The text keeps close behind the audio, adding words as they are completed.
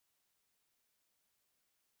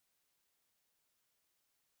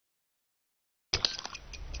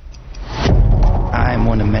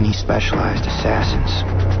one of many specialized assassins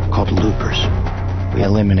called loopers. We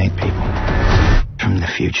eliminate people from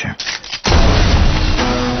the future.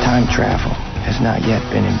 Time travel has not yet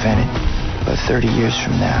been invented, but 30 years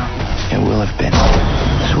from now, it will have been.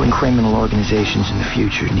 So when criminal organizations in the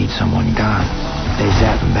future need someone gone, they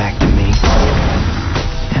zap them back to me,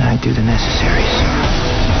 and I do the necessaries.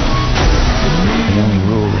 The only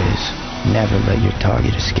rule is never let your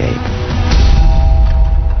target escape,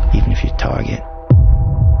 even if your target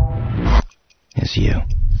is you.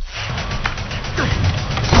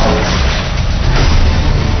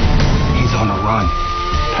 He's on the run.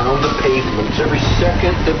 Pound the pavements. Every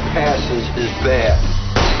second that passes is bad.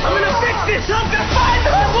 I'm gonna fix this! I'm gonna find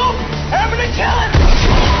the wolf! I'm gonna kill him!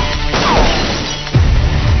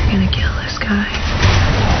 You're gonna kill this guy.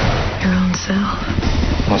 Your own self.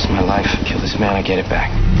 Lost my life. Kill this man, I get it back.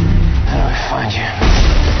 How do I find you?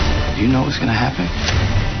 Do you know what's gonna happen?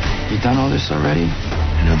 You done all this already?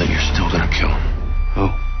 I know that you're still gonna kill him. Who?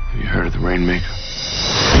 Have you heard of the Rainmaker?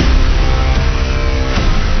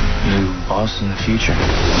 You boss in the future?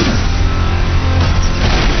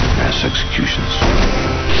 Mass executions.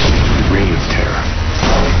 Reign of terror.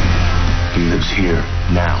 He lives here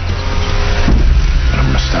now. And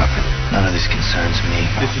I'm gonna stop it. None of this concerns me.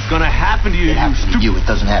 This is gonna happen to you. It happens to you. It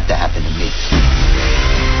doesn't have to happen to me.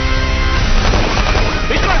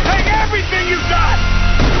 He's gonna take everything you got!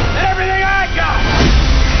 And everything I got!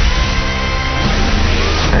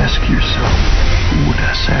 Ask yourself, who would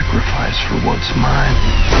I sacrifice for what's mine?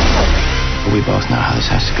 But we both know how this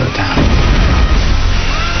has to go down.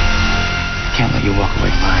 Can't let you walk away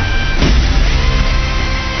blind.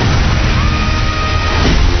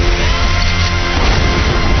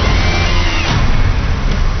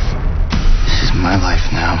 This is my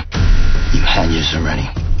life now. You had yours already.